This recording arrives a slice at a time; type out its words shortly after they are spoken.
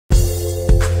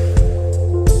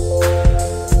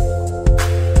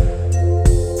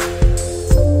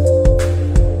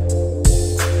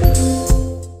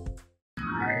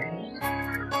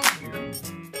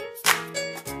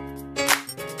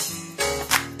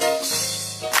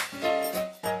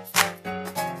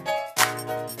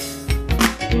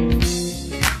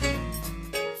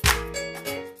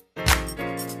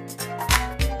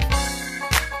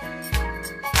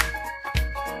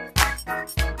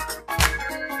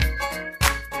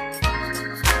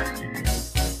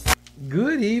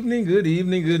Good evening, good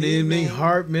evening, good evening,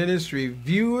 Heart Ministry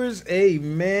viewers.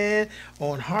 Amen.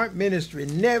 On Heart Ministry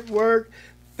Network,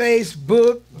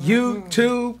 Facebook,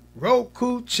 YouTube,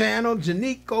 Roku channel,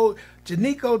 Janico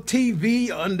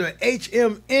TV under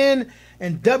HMN,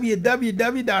 and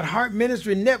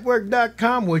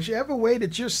www.heartministrynetwork.com. Whichever way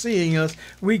that you're seeing us,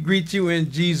 we greet you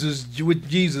in Jesus with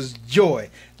Jesus joy.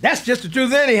 That's just the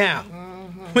truth anyhow.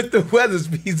 With the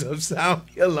Weathersbys of Sound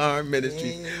Alarm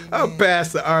Ministries. I'm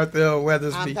Pastor Arthur L.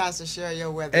 Weathersby. I'm Pastor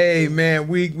Cheryl Weathersby. Amen.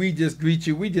 We just greet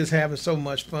you. We just having so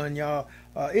much fun, y'all.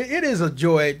 It is a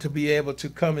joy to be able to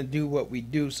come and do what we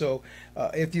do. So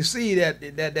if you see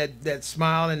that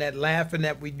smile and that laughing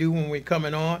that we do when we're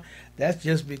coming on, that's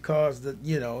just because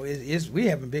we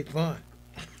having big fun.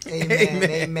 Amen.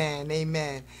 Amen.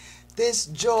 Amen. This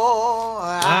joy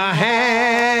I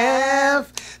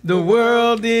have, the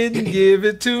world didn't give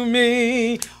it to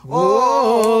me.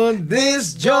 Oh,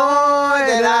 this joy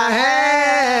that I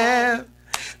have,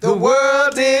 the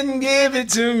world didn't give it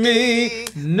to me.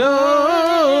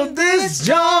 No, this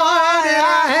joy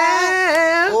that I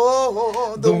have,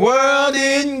 oh, the world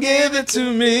didn't give it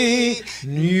to me.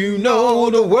 You know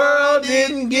the world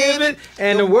didn't give it,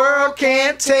 and the world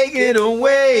can't take it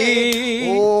away.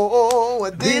 Oh,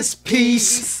 this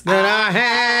peace that I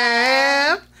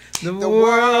have, the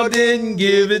world didn't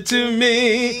give it to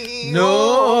me.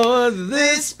 No,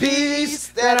 this peace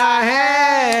that I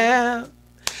have,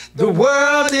 the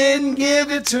world didn't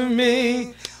give it to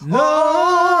me.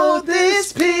 No,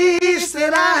 this peace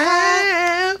that I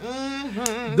have,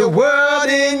 the world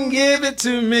didn't give it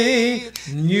to me.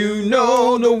 You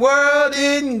know the world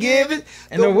didn't give it,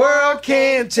 and the world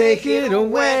can't take it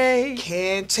away.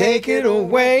 Can't Take it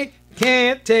away.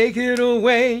 Can't take it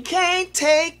away. Can't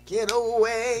take it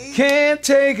away. Can't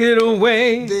take it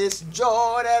away. This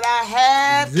joy that I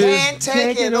have, can't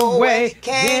take it away.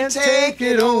 Can't take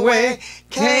it away.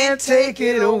 Can't take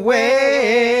it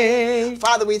away.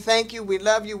 Father, we thank you, we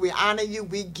love you, we honor you,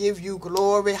 we give you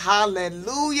glory.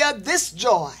 Hallelujah. This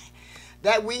joy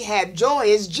that we have, joy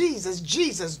is Jesus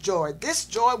joy. This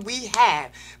joy we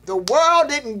have. The world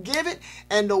didn't give it,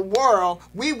 and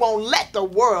we won't let the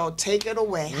world take it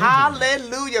away.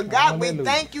 Hallelujah. God, we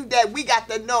thank you that we got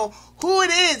to know who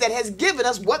it is that has given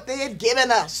us what they have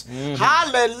given us.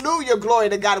 Hallelujah. Glory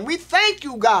to God. And we thank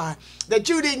you, God, that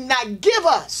you did not give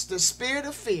us the spirit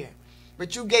of fear,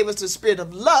 but you gave us the spirit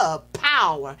of love,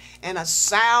 power, and a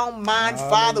sound mind. Hallelujah.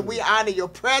 Father, we honor your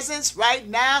presence right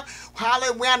now.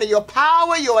 Hallelujah. We honor your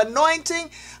power, your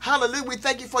anointing. Hallelujah. We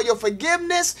thank you for your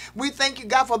forgiveness. We thank you,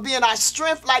 God, for being our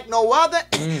strength like no other.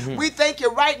 We thank you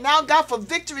right now, God, for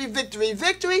victory, victory,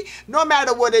 victory. No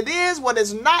matter what it is, what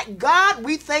is not, God,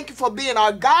 we thank you for being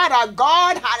our God,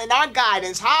 and our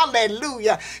guidance.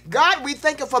 Hallelujah. God, we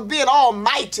thank you for being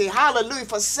almighty. Hallelujah.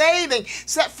 For saving,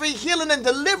 set free, healing, and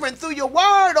delivering through your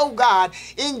word, oh God.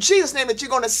 In Jesus' name that you're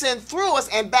going to send through us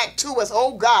and back to us,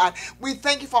 oh God. We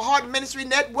thank you for Heart Ministry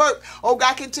Network. Oh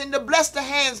God, continue to bless the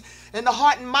hands and the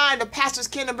heart and mind of Pastors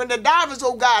Ken and Brenda Divers,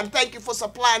 oh God. Thank you for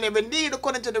supplying every need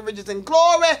according to the riches and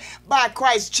glory by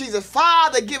Christ Jesus.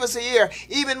 Father, give us an ear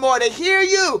even more to hear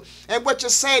you and what you're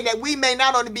saying, that we may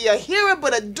not only be a hearer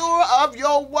but a doer of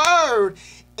your word.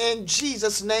 In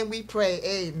Jesus' name we pray.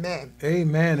 Amen.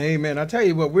 Amen. Amen. I tell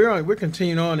you what, we're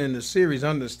continuing on in the series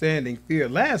Understanding Fear.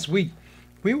 Last week,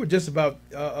 we were just about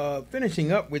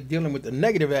finishing up with dealing with the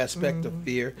negative aspect of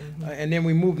fear, and then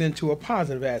we moved into a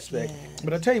positive aspect. Yes.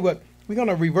 But I tell you what, we're going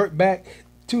to revert back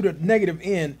to the negative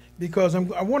end, because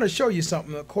I want to show you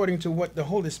something according to what the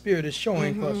Holy Spirit is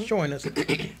showing us,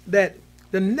 that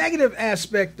the negative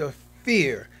aspect of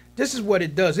fear, this is what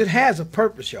it does. It has a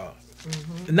purpose, y'all.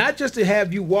 Not just to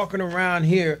have you walking around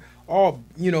here all,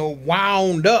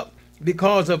 wound up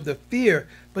because of the fear,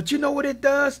 but you know what it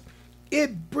does?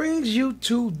 It brings you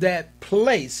to that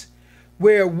place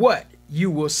where what?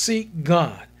 You will seek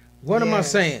God. What am I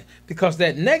saying? Because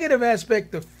that negative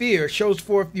aspect of fear shows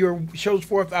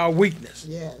forth our weakness.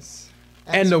 Yes.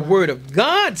 And the word of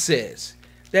God says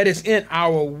that it's in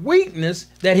our weakness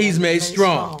that he's made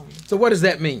strong. So what does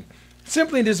that mean?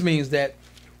 Simply this means that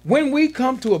when we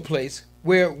come to a place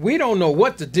where we don't know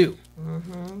what to do,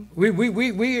 we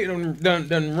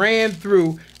done ran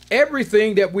through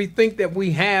everything that we think that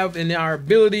we have in our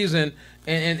abilities and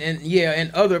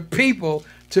other people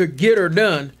to get her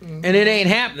done, and it ain't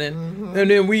happening, and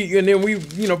then we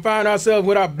find ourselves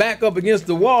with our back up against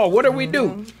the wall. What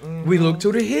do? We look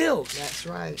to the hills. That's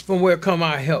right. From where come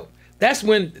our help.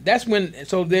 Therefore,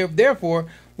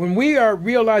 when we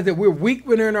realize that we're weak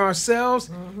within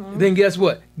ourselves, then guess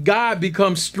what? God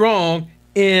becomes strong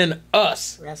in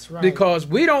us. That's right. Because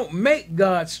we don't make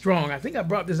God strong. I think I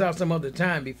brought this out some other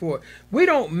time before. We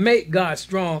don't make God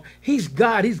strong. He's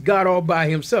God. He's God all by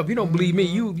himself. You don't believe me?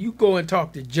 You go and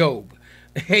talk to Job.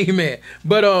 Amen.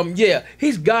 But yeah,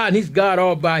 he's God and he's God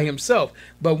all by himself.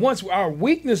 But once our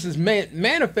weaknesses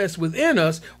manifest within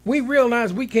us, we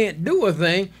realize we can't do a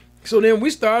thing. So then we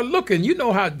start looking. You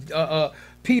know how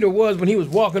Peter was when he was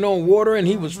walking on water, and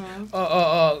he was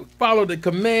followed the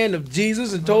command of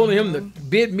Jesus and told him to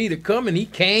bid me to come, and he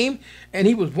came, and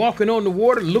he was walking on the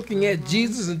water looking at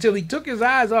Jesus until he took his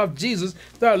eyes off Jesus,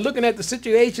 started looking at the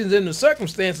situations and the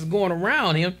circumstances going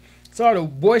around him, saw the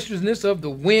boisterousness of the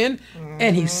wind,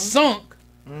 and he sunk.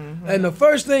 And the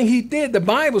first thing he did, the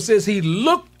Bible says he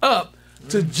looked up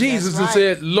to Jesus and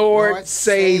said, Lord,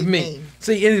 save me.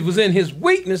 See, it was in his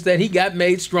weakness that he got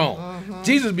made strong.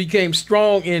 Jesus became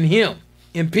strong in him,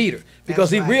 in Peter, because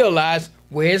he realized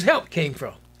where his help came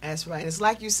from. That's right. It's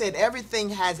like you said, everything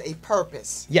has a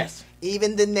purpose. Yes.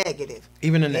 Even the negative.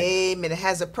 Even the negative. Amen. It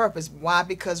has a purpose. Why?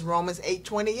 Because Romans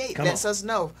 8:28 lets us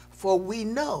know. For we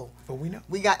know. For we know.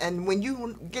 We got, and when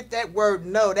you get that word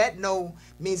know, that know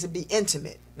means to be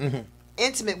intimate.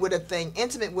 Intimate with a thing,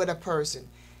 intimate with a person.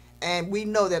 And we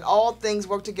know that all things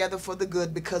work together for the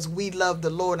good because we love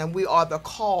the Lord and we are the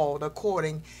called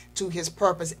according to his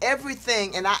purpose.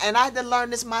 Everything, and I had to learn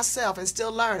this myself and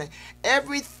still learning.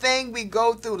 Everything we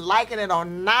go through, liking it or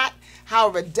not,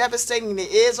 however devastating it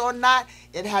is or not,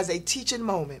 it has a teaching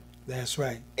moment. That's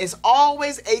right. It's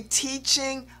always a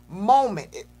teaching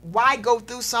moment. Why go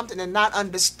through something and not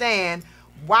understand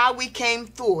why we came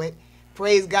through it?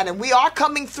 Praise God. And we are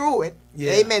coming through it.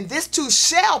 Yeah. Amen. This too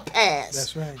shall pass.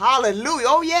 That's right. Hallelujah.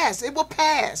 Oh, yes, it will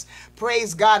pass.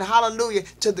 Praise God. Hallelujah.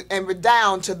 And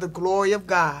redound to the glory of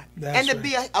God. That's and to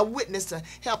be a witness to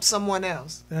help someone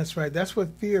else. That's right. That's what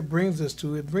fear brings us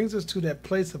to. It brings us to that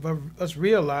place of us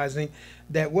realizing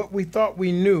that what we thought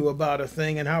we knew about a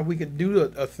thing and how we could do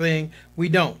a thing, we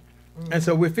don't. And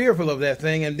so we're fearful of that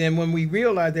thing, and then when we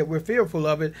realize that we're fearful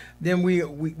of it, then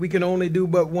we can only do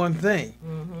but one thing.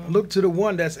 Look to the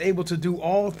one that's able to do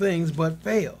all things but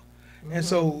fail. And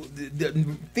so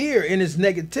the fear in its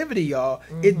negativity, y'all,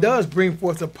 it does bring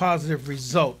forth a positive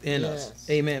result in us.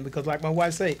 Amen. Because like my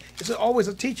wife say, it's always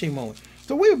a teaching moment.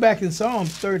 So we were back in Psalm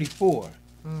 34.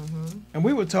 And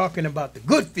we were talking about the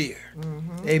good fear.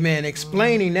 Amen.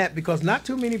 Explaining that because not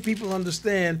too many people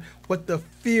understand what the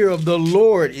fear of the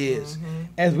Lord is.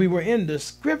 As we were in the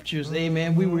scriptures,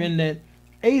 amen, we were in that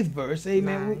 8th verse,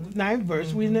 amen, 9th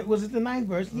verse. Was it the 9th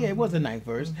verse? Yeah, it was the 9th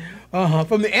verse.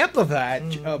 From the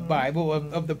Amplified Bible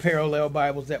of the parallel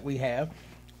Bibles that we have.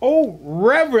 Oh,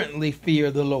 reverently fear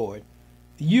the Lord,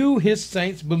 you his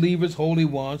saints, believers, holy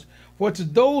ones, for to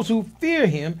those who fear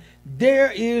him,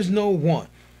 there is no want.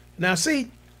 Now, see,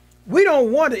 we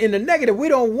don't want to, in the negative, we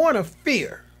don't want to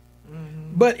fear.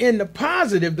 But in the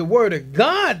positive, the word of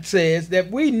God says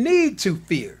that we need to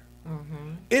fear.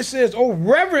 It says, oh,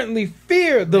 reverently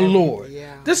fear the Lord.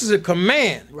 Yeah. This is a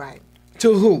command. Right.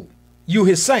 To who? You,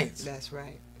 his saints. That's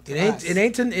right. It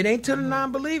ain't to the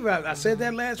non-believer. I said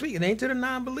that last week. It ain't to the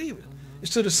non-believers.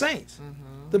 It's to the saints,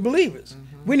 the believers.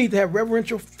 We need to have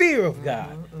reverential fear of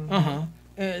God.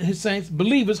 And his saints,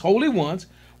 believers, holy ones.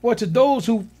 For to those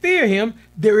who fear him,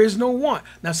 there is no want.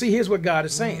 Now, see, here's what God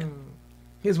is saying.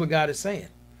 Here's what God is saying.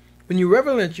 When you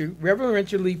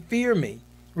reverentially fear me,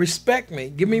 respect me,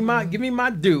 give me my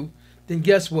due, then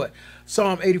guess what?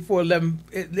 Psalm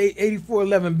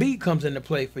 84:11b comes into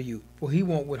play for you. For he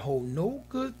won't withhold no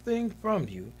good thing from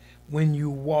you when you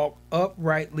walk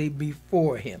uprightly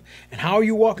before him. And how are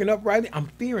you walking uprightly? I'm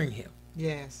fearing him.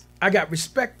 Yes. I got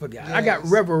respect for God. Yes. I got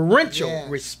reverential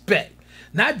respect.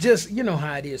 Not just, you know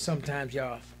how it is sometimes,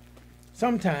 y'all.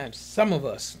 Sometimes, some of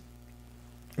us,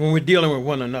 when we're dealing with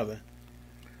one another,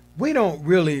 we don't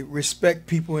really respect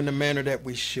people in the manner that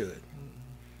we should.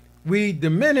 We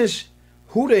diminish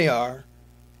who they are,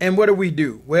 and what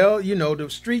do? Well, you know, the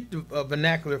street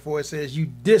vernacular for it says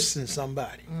you dissing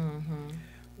somebody.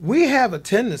 We have a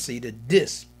tendency to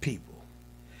diss people.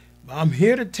 But I'm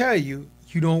here to tell you,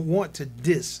 you don't want to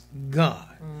diss God.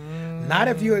 Not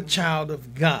if you're a child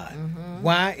of God.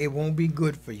 Why? It won't be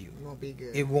good for you. It won't be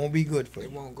good. It won't be good for you.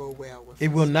 It won't go well with you.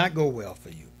 It will not go well for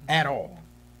you at all.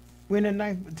 We're in the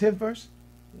 10th verse?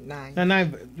 9. No,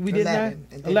 9. We did 9?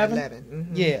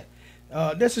 11? Yeah.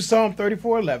 This is Psalm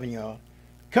 34:11, y'all.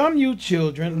 Come, you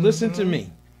children, listen to me.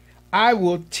 I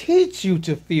will teach you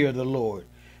to fear the Lord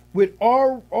with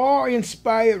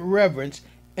awe-inspired reverence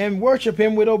and worship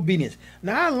him with obedience.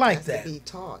 Now, I like that. To be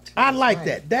taught. I like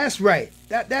that. That's right.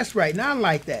 That's right. Now, I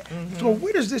like that. So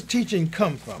where does this teaching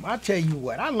come from? I'll tell you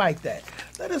what. I like that.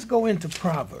 Let us go into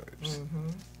Proverbs.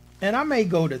 And I may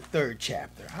go to third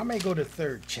chapter. I may go to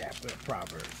third chapter of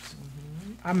Proverbs.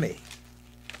 I may.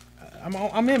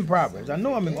 I'm in Proverbs. I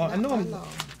know I'm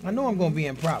going to be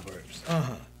in Proverbs.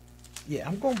 Yeah,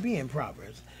 I'm going to be in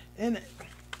Proverbs. And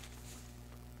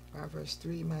Proverbs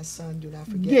 3, my son, do not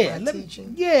forget my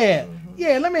teaching.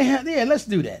 Let's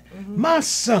do that. My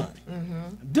son,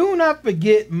 do not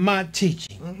forget my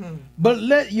teaching, but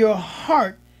let your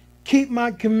heart keep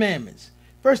my commandments.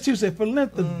 Verse 2 says, for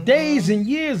length of days and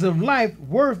years of life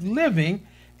worth living,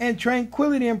 and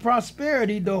tranquility and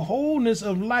prosperity, the wholeness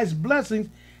of life's blessings,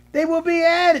 they will be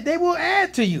added. They will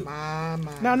add to you.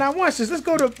 Now watch this. Let's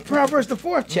go to Proverbs, the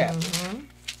 4th chapter.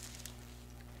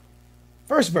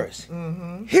 First verse.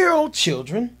 Hear, O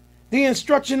children, the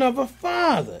instruction of a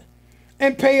father,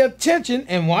 and pay attention,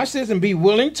 and watch this, and be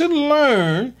willing to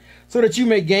learn, so that you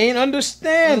may gain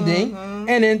understanding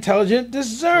and intelligent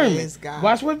discernment.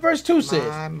 Watch what verse 2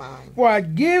 says. For I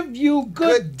give you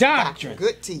good doctrine.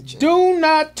 Good teaching. Do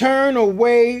not turn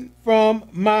away from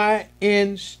my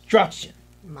instruction.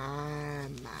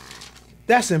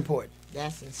 That's important.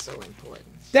 That's so important.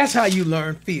 That's how you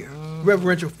learn fear,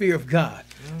 reverential fear of God.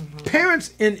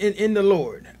 Parents in the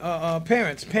Lord,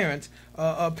 parents,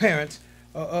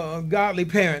 godly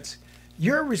parents,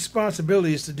 your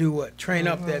responsibility is to do what? Train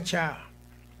up that child.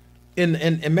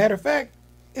 And matter of fact,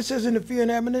 it says in the fear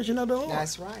and admonition of the Lord.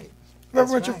 That's right.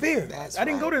 Reverential fear. I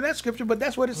didn't go to that scripture, but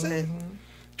that's what it said.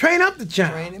 Train up the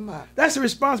child. Train him up. That's the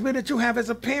responsibility that you have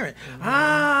as a parent.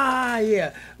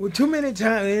 Yeah. Well, too many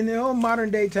times in the old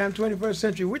modern day time, 21st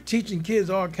century, we're teaching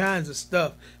kids all kinds of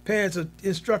stuff. Parents are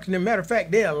instructing them. Matter of fact,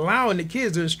 they're allowing the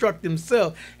kids to instruct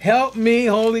themselves. Help me,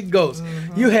 Holy Ghost.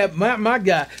 You have my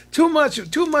God. Too much.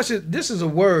 This is a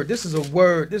word. This is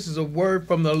a word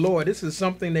from the Lord. This is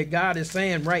something that God is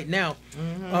saying right now.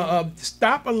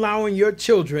 Stop allowing your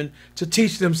children to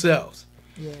teach themselves.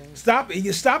 Yes.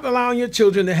 Stop allowing your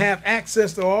children to have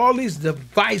access to all these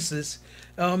devices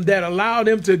that allow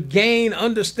them to gain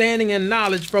understanding and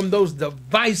knowledge from those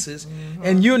devices,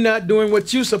 and you're not doing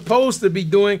what you're supposed to be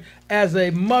doing as a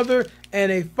mother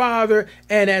and a father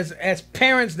and as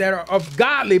parents that are of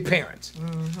godly parents.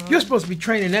 You're supposed to be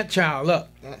training that child up.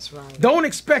 That's right. Don't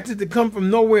expect it to come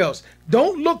from nowhere else.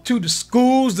 Don't look to the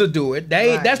schools to do it.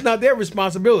 That's not their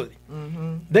responsibility.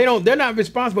 They're not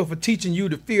responsible for teaching you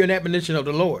the fear and admonition of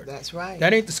the Lord. That's right.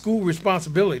 That ain't the school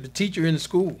responsibility, the teacher in the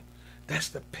school. That's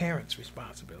the parent's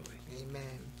responsibility.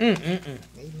 Amen.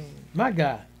 My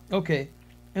God. Okay.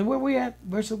 And where we at?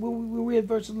 Were we at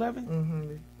verse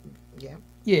 11? Yeah.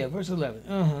 Yeah, verse 11.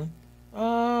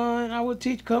 And I will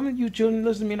teach, come you children,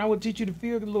 listen to me, and I will teach you the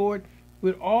fear of the Lord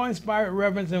with awe-inspired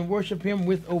reverence and worship him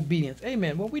with obedience.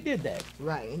 Amen. Well, we did that.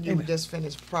 Right. And you just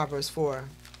finished Proverbs 4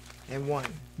 and 1.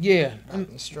 Yeah.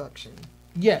 Instruction.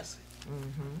 Yes.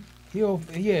 Heal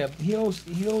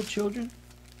children.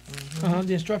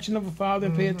 The instruction of a father,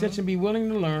 and pay attention, be willing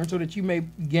to learn, so that you may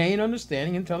gain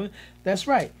understanding and intelligence. That's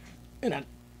right. And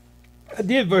I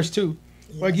did verse 2.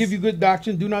 Yes. I give you good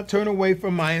doctrine. Do not turn away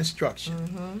from my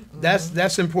instruction.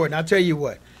 That's important. I'll tell you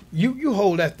what. You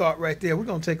hold that thought right there. We're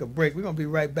going to take a break. We're going to be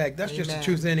right back. That's just the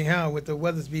truth anyhow with the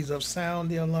Weathersbys of Sound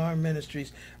the Alarm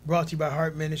Ministries, brought to you by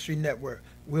Heart Ministry Network.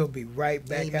 We'll be right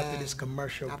back after this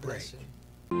commercial break.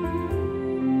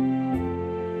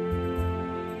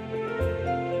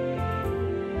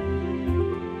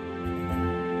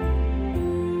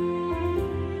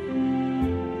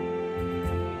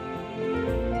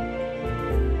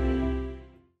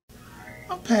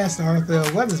 Pastor Arthur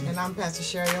Weathersby. And I'm Pastor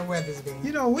Sherry Weathersby.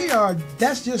 You know, we are,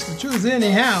 that's just the truth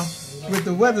anyhow, with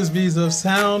the Weathersbys of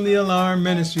Sound the Alarm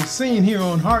Ministry, seen here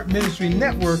on Heart Ministry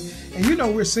Network. And you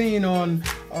know, we're seen on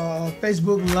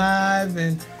Facebook Live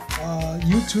and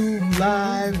YouTube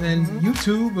Live and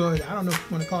YouTube, or I don't know if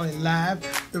you want to call it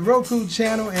live, the Roku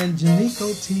channel and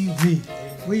Janico TV.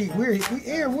 We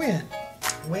air when?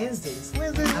 Wednesdays.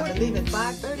 I believe at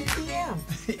 5:30 p.m.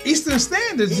 Eastern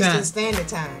Standard Time. Eastern Standard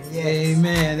Time, yes.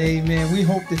 Amen. We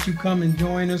hope that you come and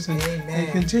join us and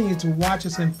continue to watch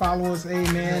us and follow us.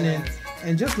 Amen. Yes.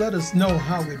 And just let us know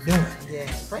how we're doing.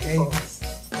 Yeah, pray for us.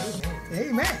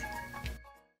 Amen.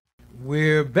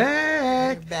 We're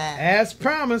back. As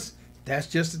promised. That's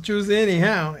just the truth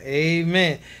anyhow.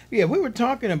 Amen. Yeah, we were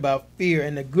talking about fear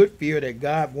and the good fear that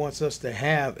God wants us to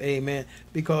have. Amen.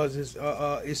 Because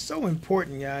it's so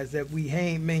important, guys, that we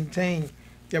maintain,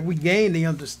 that we gain the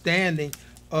understanding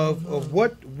of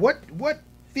what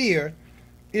fear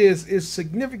is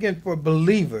significant for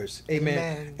believers.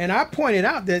 Amen. And I pointed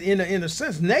out that in a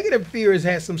sense, negative fear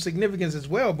has some significance as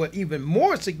well, but even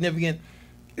more significant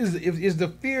is the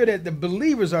fear that the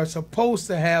believers are supposed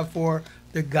to have for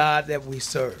the God that we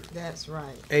serve. That's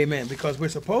right. Amen. Because we're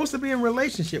supposed to be in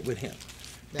relationship with him.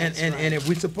 And if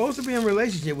we're supposed to be in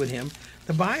relationship with him,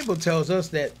 the Bible tells us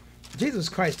that Jesus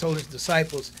Christ told his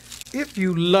disciples, if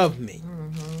you love me,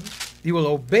 you will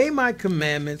obey my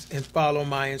commandments and follow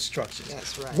my instructions.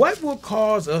 That's right. What will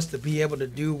cause us to be able to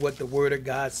do what the Word of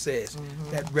God says?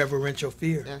 That reverential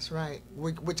fear. That's right.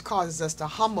 Which causes us to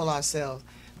humble ourselves,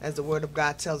 as the Word of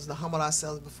God tells us, to humble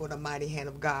ourselves before the mighty hand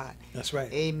of God. That's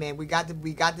right. Amen. We got to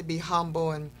be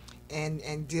humble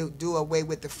and do away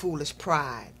with the foolish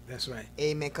pride. That's right.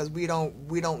 Amen. Because we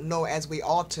don't know as we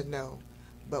ought to know,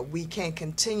 but we can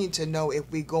continue to know if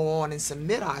we go on and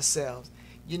submit ourselves.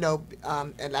 You know,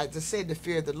 and like I said, the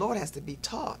fear of the Lord has to be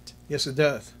taught. Yes, it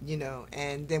does. You know,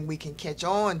 and then we can catch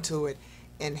on to it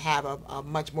and have a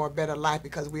much more better life,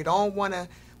 because we don't want to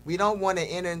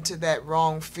enter into that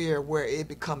wrong fear where it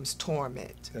becomes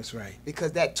torment. That's right.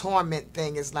 Because that torment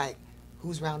thing is like,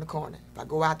 who's around the corner? If I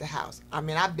go out the house, I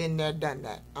mean, I've been there, done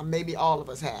that. Maybe all of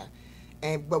us have,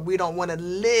 but we don't want to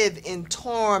live in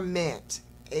torment.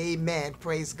 Amen.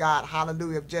 Praise God.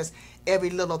 Hallelujah. Of just every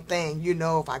little thing. You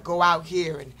know, if I go out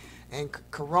here and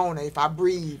corona, if I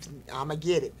breathe, I'm going to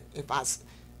get it. If I,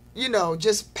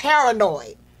 just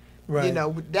paranoid. Right. You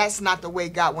know, that's not the way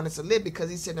God wants us to live, because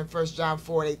he said in 1 John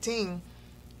 4:18,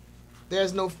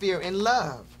 there's no fear in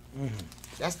love.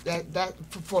 That's that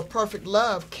for perfect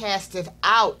love casteth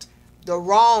out the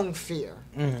wrong fear.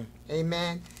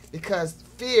 Amen. Because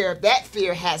that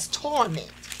fear has torment.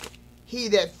 He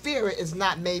that feareth is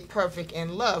not made perfect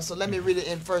in love. So let me read it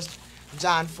in 1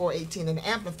 John 4:18 and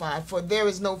Amplified. For there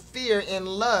is no fear in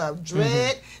love.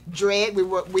 Dread.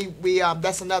 We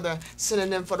that's another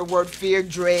synonym for the word fear.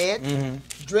 Dread.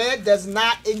 Dread does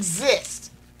not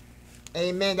exist.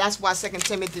 Amen. That's why 2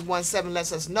 Timothy 1:7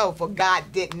 lets us know, for God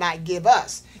did not give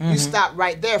us. You stop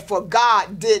right there. For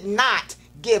God did not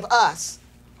give us.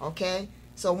 Okay?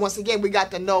 So once again, we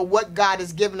got to know what God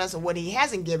has given us and what he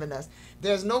hasn't given us.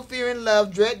 There's no fear in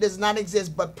love. Dread does not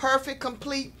exist. But perfect,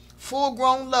 complete,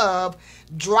 full-grown love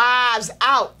drives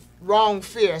out wrong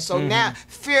fear. So now,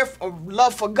 fear of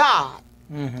love for God.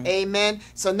 Amen.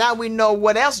 So now we know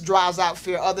what else drives out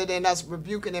fear other than us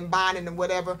rebuking and binding and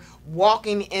whatever.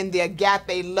 Walking in the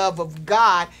agape love of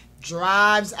God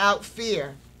drives out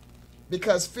fear,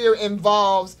 because fear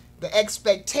involves the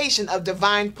expectation of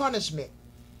divine punishment.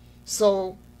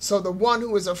 So the one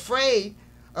who is afraid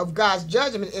of God's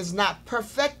judgment is not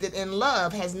perfected in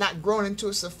love, has not grown into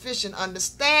a sufficient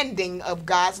understanding of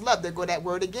God's love. There go that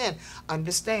word again,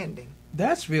 understanding.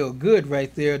 That's real good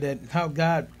right there, that how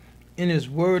God in his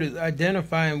word is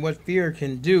identifying what fear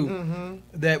can do.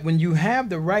 That when you have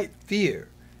the right fear,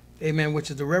 amen, which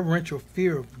is the reverential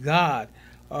fear of God,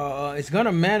 it's going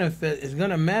to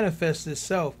manifest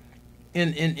itself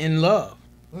in love.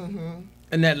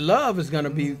 And that love is going to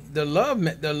be the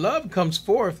love comes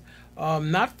forth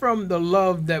not from the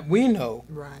love that we know,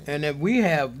 right, and that we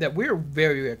have, that we're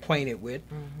very acquainted with.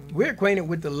 We're acquainted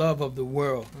with the love of the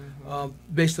world,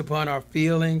 based upon our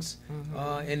feelings.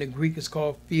 In the Greek it's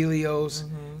called philios.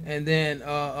 And then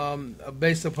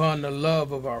based upon the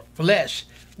love of our flesh,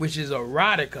 which is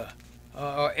erotica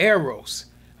or eros.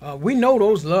 We know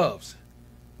those loves,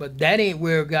 but that ain't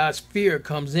where God's fear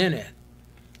comes in at.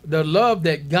 The love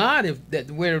that God,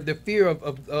 where the fear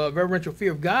of reverential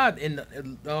fear of God,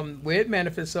 where it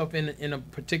manifests itself in a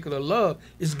particular love,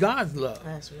 is God's love.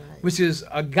 That's right. Which is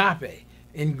agape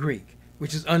in Greek,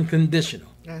 which is unconditional.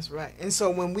 That's right. And so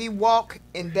when we walk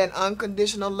in that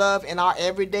unconditional love in our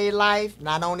everyday life,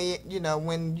 not only,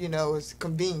 when, it's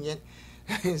convenient,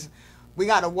 we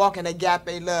got to walk in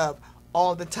agape love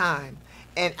all the time.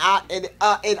 And it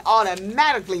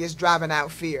automatically is driving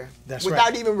out fear. That's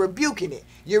without right. even rebuking it.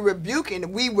 We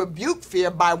rebuke fear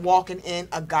by walking in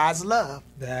a God's love.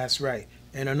 That's right.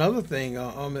 And another thing,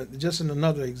 just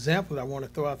another example I want to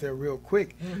throw out there real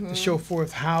quick to show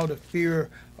forth how the fear,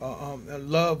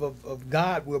 love of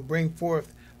God will bring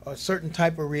forth a certain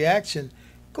type of reaction.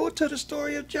 Go to the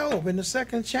story of Job in the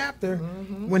 2nd chapter,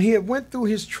 when he had went through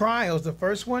his trials. The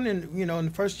first one, in the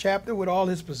 1st chapter, with all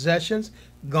his possessions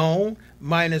gone,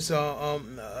 minus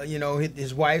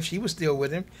his wife, she was still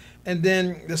with him, and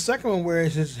then the second one where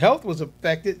his health was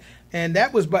affected, and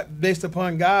that was based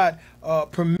upon God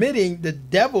permitting the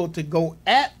devil to go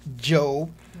at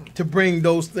Job to bring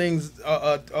those things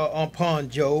upon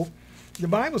Job. The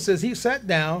Bible says he sat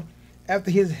down.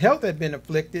 After his health had been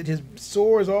afflicted, his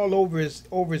sores all over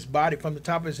his body, from the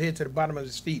top of his head to the bottom of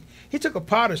his feet, he took a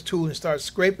potter's tool and started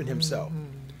scraping himself,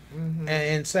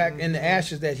 and in the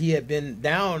ashes that he had been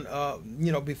down,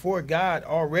 before God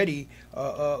already,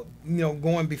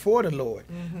 going before the Lord,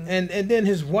 and then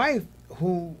his wife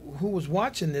who was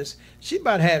watching this, she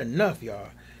about had enough, y'all.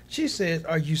 She said,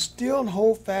 "Are you still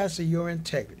hold fast to your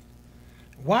integrity?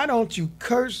 Why don't you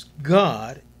curse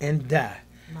God and die?"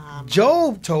 Mama.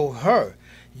 Job told her,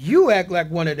 "You act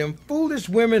like one of them foolish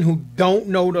women who don't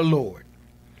know the Lord.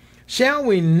 Shall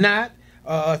we not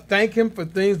thank him for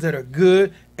things that are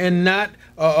good and not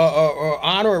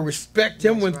honor or respect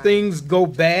him when things go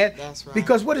bad?" That's right.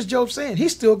 Because what is Job saying?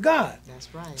 He's still God.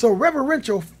 That's right. So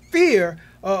reverential fear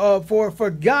for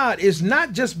God is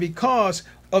not just because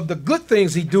of the good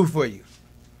things he do for you.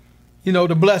 You know,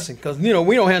 the blessing. Because, you know,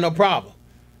 we don't have no problem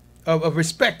of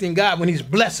respecting God when he's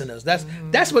blessing us.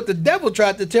 That's what the devil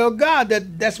tried to tell God.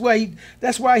 That's why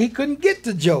he couldn't get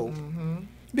to Job.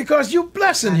 Because you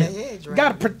blessing him.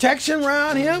 Got a protection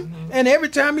around him, and every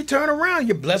time he turn around,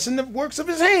 you're blessing the works of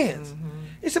his hands.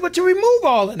 He said, but you remove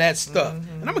all of that stuff,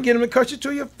 and I'm going to get him to curse you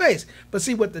to your face. But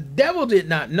see, what the devil did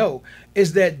not know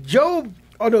is that Job,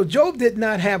 although Job did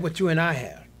not have what you and I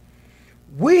have,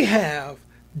 we have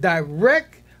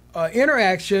direct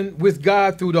interaction with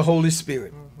God through the Holy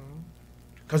Spirit,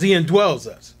 because he indwells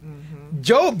us.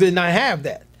 Job did not have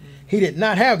that. He did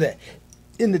not have that.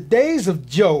 In the days of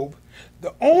Job,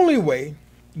 the only way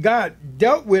God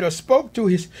dealt with or spoke to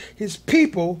his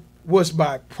people was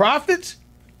by prophets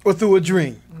or through a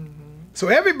dream. So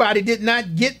everybody did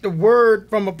not get the word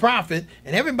from a prophet,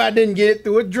 and everybody didn't get it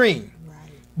through a dream.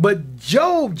 Right. But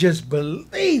Job just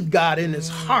believed God in his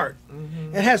heart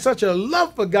and had such a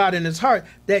love for God in his heart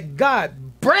that God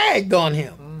bragged on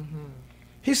him.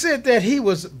 He said that he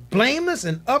was blameless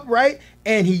and upright,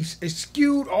 and he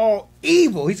eschewed all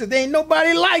evil. He said there ain't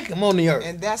nobody like him on the earth.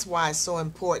 And that's why it's so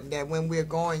important that when we're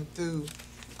going through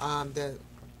the,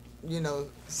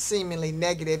 seemingly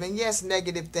negative, and yes,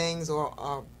 negative things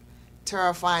or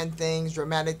terrifying things,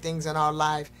 dramatic things in our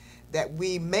life, that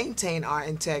we maintain our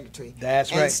integrity.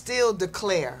 That's right. And still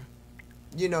declare,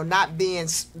 not being,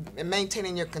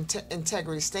 maintaining your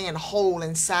integrity, staying whole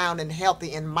and sound and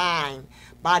healthy in mind,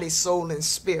 body, soul, and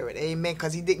spirit. Amen.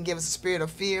 Because he didn't give us a spirit of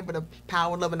fear, but a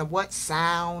power, love, and a what?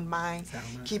 Sound mind.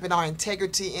 Keeping our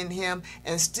integrity in him,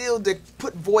 and still to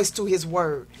put voice to his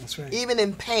word. That's right. Even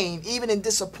in pain, even in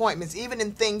disappointments, even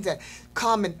in things that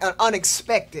come in,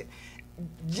 unexpected.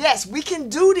 Yes, we can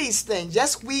do these things.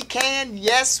 Yes, we can.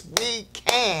 Yes, we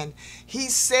can. He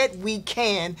said we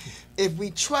can if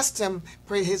we trust him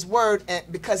for his word, and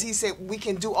because he said we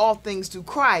can do all things through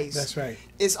Christ. That's right.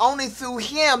 It's only through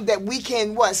him that we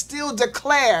can still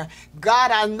declare,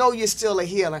 God, I know you're still a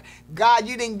healer. God,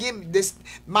 you didn't give me this.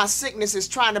 My sickness is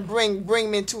trying to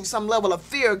bring me into some level of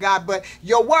fear, God, but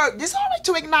your word, it's only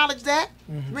to acknowledge that.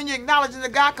 When you're acknowledging to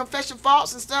God, confess your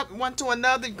faults and stuff one to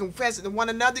another, you confess it to one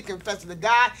another, you confess it to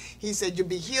God. He said you'll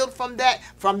be healed from that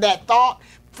thought,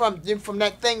 from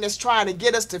that thing that's trying to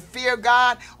get us to fear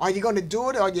God. Are you going to do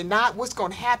it or you're not? What's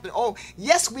going to happen? Oh,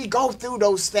 yes, we go through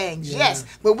those things. Yeah. Yes,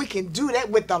 but we can do that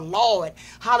with the Lord.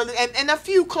 Hallelujah. And a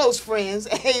few close friends.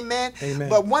 Amen. Amen.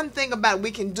 But one thing about it,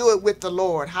 we can do it with the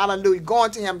Lord. Hallelujah.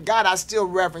 Going to him, God, I still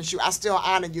reverence you. I still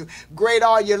honor you. Great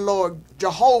are you, Lord.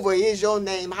 Jehovah is your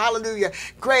name. Hallelujah.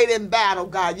 Great in battle,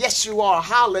 God. Yes, you are.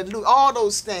 Hallelujah. All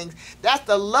those things. That's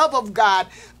the love of God.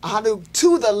 Hallelujah.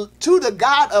 To the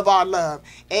God of our love.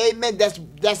 Amen.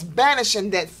 That's banishing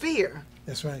that fear.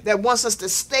 That's right. That wants us to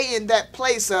stay in that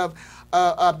place of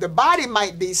the body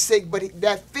might be sick, but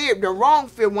that fear, the wrong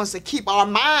fear, wants to keep our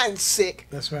mind sick.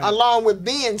 That's right. Along with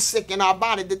being sick in our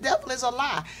body. The devil is a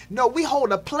lie. No, we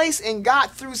hold a place in God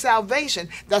through salvation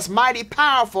that's mighty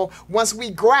powerful once we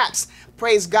grasp,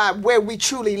 praise God, where we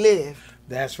truly live.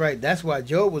 That's right. That's why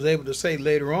Job was able to say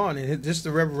later on, and this is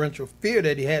the reverential fear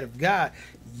that he had of God,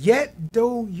 yet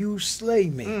though you slay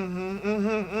me,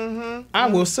 I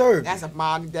will serve you.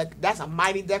 That's a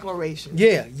mighty declaration.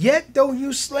 Yeah, yet though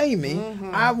you slay me,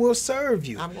 I will serve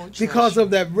you. Because of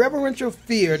that reverential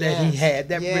fear that he had,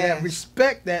 that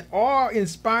respect, that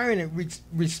awe-inspiring and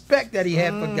respect that he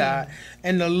had for God,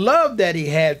 and the love that he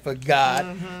had for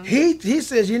God. He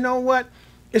says, you know what?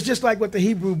 It's just like what the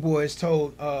Hebrew boys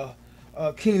told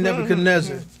King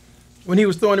Nebuchadnezzar when he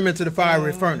was throwing him into the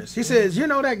fiery furnace. He says, you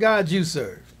know that God you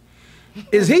serve,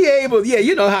 is he able? Yeah,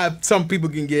 you know how some people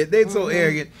can get. They're so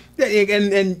arrogant.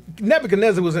 And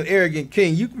Nebuchadnezzar was an arrogant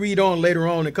king. You read on later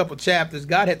on in a couple chapters,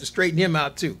 God had to straighten him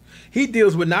out too. He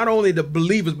deals with not only the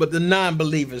believers, but the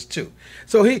non-believers too.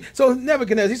 So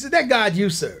Nebuchadnezzar, he said, that God you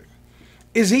serve,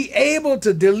 is he able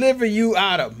to deliver you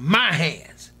out of my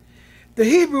hands? The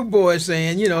Hebrew boy is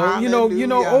saying, you know,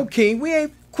 O king, we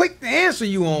ain't quick to answer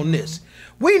you on this.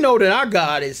 We know that our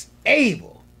God is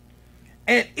able.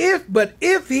 And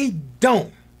if he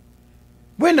don't,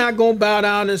 we're not going to bow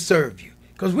down and serve you.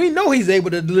 Because we know he's able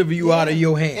to deliver you out of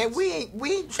your hands. And we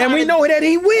ain't and we know that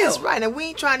he will. That's right. And we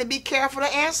ain't trying to be careful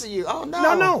to answer you. Oh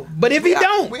no. No. But if he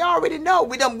don't, we already know.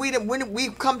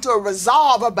 We've come to a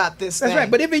resolve about this thing. That's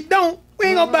right. But if he don't, we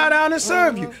ain't gonna bow down and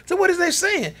serve you. So what is they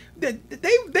saying?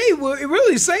 They were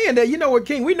really saying that, you know what,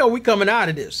 King, we know we coming out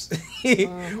of this.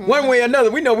 One way or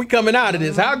another, we know we coming out of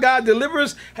this. How God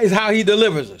delivers is how he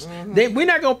delivers us. We're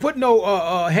not going to put no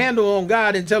handle on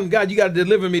God and tell him, God, you got to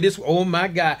deliver me this way. Oh, my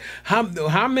God.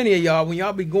 How many of y'all, when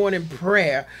y'all be going in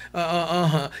prayer,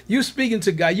 you speaking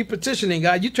to God, you petitioning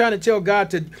God, you trying to tell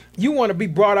God you want to be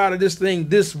brought out of this thing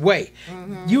this way.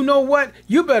 You know what?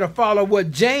 You better follow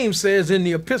what James says in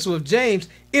the epistle of James.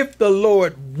 If the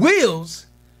Lord wills,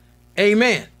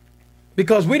 amen.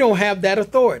 Because we don't have that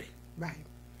authority. Right.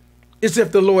 It's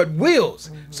if the Lord wills.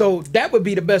 So that would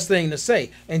be the best thing to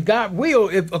say. And God will,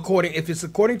 if it's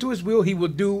according to his will, he will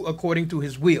do according to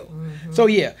his will. So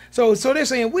yeah. So they're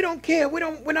saying we don't care.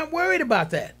 We're not worried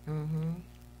about that.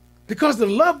 Because the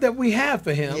love that we have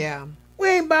for him, we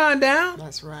ain't bowing down.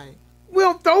 That's right.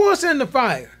 We'll throw us in the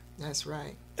fire. That's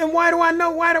right. And why do I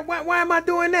know? Why am I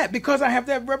doing that? Because I have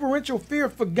that reverential fear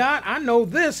for God. I know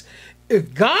this.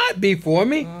 If God be for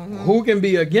me, who can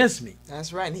be against me?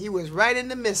 That's right. And he was right in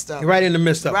the midst of it. Right in the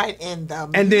midst of it. Right in the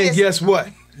midst. And then guess what?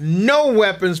 No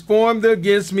weapons formed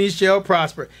against me shall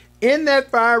prosper. In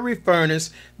that fiery furnace,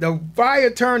 the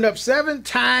fire turned up 7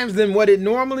 times than what it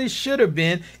normally should have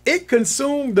been. It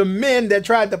consumed the men that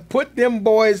tried to put them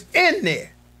boys in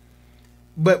there.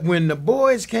 But when the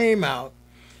boys came out,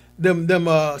 them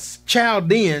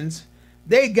Chaldeans,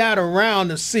 they got around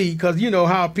to see, because you know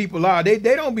how people are. They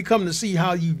don't become to see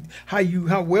how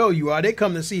well you are. They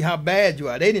come to see how bad you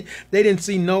are. They didn't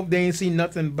see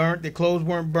nothing burnt. Their clothes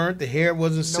weren't burnt. The hair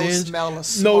wasn't singed.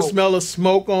 No smell of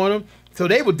smoke on them. So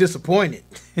they were disappointed.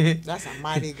 That's a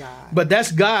mighty God. But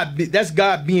that's God. That's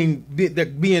God being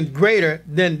greater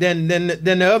than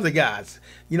the other guys.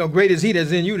 You know, greater is he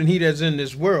that's in you than he that's in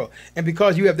this world. And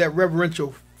because you have that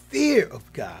reverential fear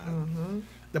of God,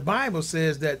 the Bible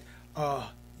says that,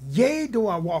 yea, do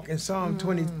I walk in Psalm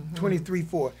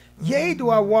 23:4. Yea, do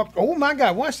I walk, oh my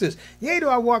God, watch this. Yea, do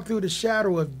I walk through the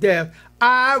shadow of death,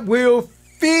 I will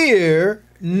fear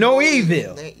no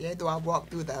evil. Yea, do I walk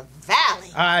through the valley.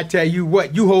 I tell you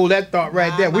what, you hold that thought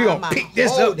right there. We're going to pick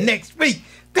this up next week.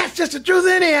 That's just the truth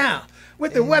anyhow.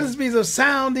 With the Weathersbys of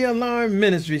Sound the Alarm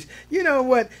Ministries. You know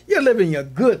what? You're living your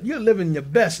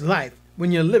best life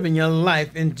when you're living your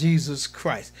life in Jesus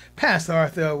Christ. Pastor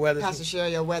Arthur Weathersby. Pastor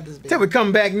Cheryl Weathersby. Till we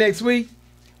come back next week,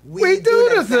 we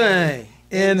do the thing.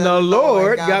 In the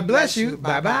Lord, God bless you.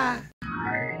 Bye-bye.